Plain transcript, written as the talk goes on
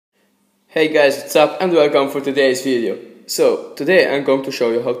Hey guys, what's up and welcome for today's video. So today I'm going to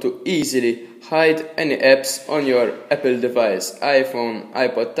show you how to easily hide any apps on your Apple device, iPhone,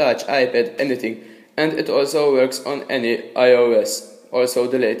 iPod Touch, iPad, anything, and it also works on any iOS, also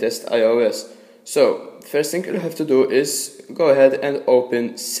the latest iOS. So first thing you'll have to do is go ahead and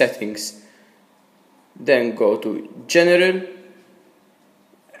open settings, then go to general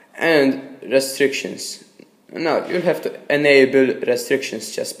and restrictions. Now you'll have to enable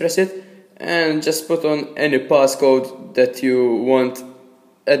restrictions, just press it and just put on any passcode that you want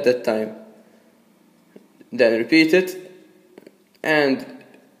at that time. Then repeat it and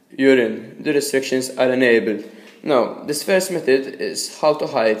you're in. The restrictions are enabled. Now this first method is how to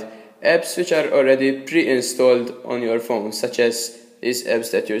hide apps which are already pre-installed on your phone, such as these apps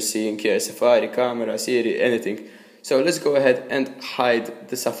that you're seeing here, Safari, Camera, Siri, anything. So let's go ahead and hide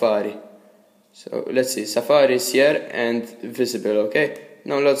the Safari. So let's see, Safari is here and visible, okay?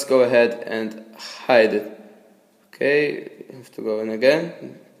 Now let's go ahead and hide it. Okay, have to go in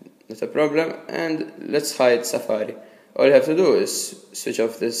again, not a problem, and let's hide Safari. All you have to do is switch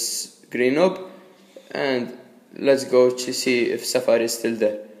off this green knob and let's go to see if Safari is still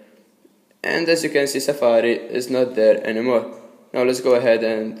there. And as you can see, Safari is not there anymore. Now let's go ahead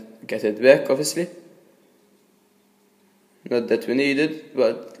and get it back, obviously. Not that we need it,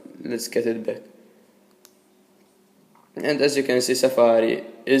 but let's get it back. And as you can see, Safari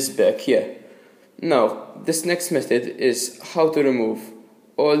is back here. Now this next method is how to remove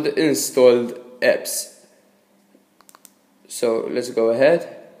all the installed apps. So let's go ahead,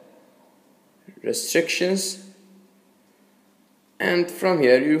 restrictions, and from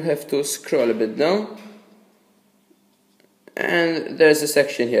here you have to scroll a bit down and there's a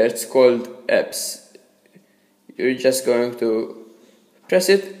section here, it's called apps. You're just going to press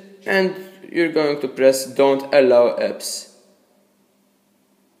it and you're going to press don't allow apps,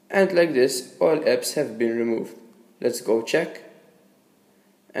 and like this all apps have been removed. Let's go check,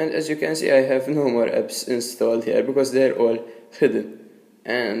 and as you can see I have no more apps installed here because they're all hidden.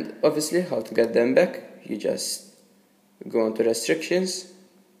 And obviously how to get them back, you just go into restrictions,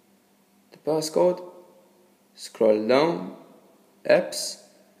 the passcode, scroll down, apps,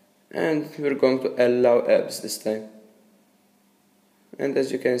 and we're going to allow apps this time. And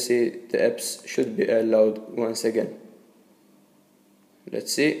as you can see, the apps should be allowed once again.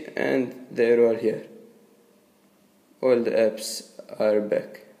 Let's see, and they're all here. All the apps are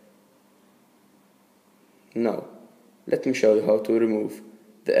back. Now, let me show you how to remove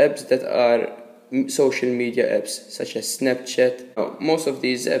the apps that are social media apps, such as Snapchat. Now, most of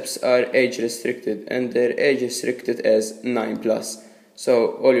these apps are age restricted, and they're age restricted as 9+.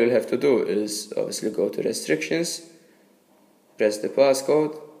 So all you'll have to do is obviously go to restrictions, press the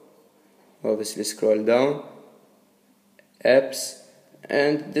passcode, obviously scroll down, apps,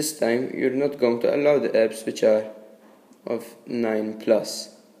 and this time you're not going to allow the apps which are of 9+,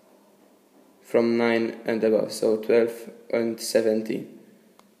 from 9 and above, so 12 and 17.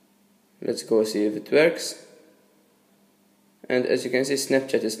 Let's go see if it works. And as you can see,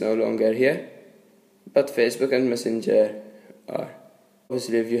 Snapchat is no longer here, but Facebook and Messenger are.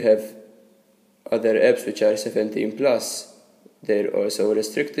 Obviously if you have other apps which are 17+, they're also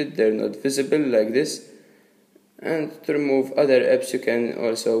restricted, they're not visible like this. And to remove other apps you can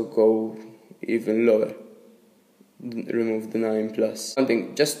also go even lower, remove the 9+. One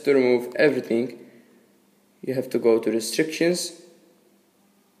thing, just to remove everything you have to go to restrictions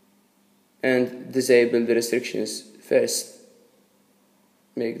and disable the restrictions first.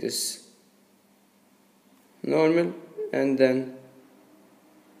 Make this normal and then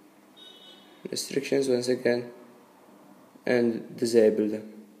restrictions once again and disable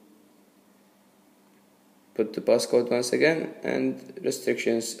them. Put the passcode once again and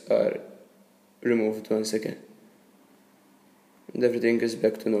restrictions are removed once again. And everything is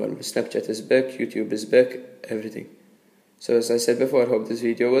back to normal. Snapchat is back, YouTube is back, everything. So as I said before, I hope this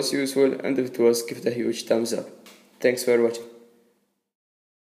video was useful, and if it was, give it a huge thumbs up. Thanks for watching.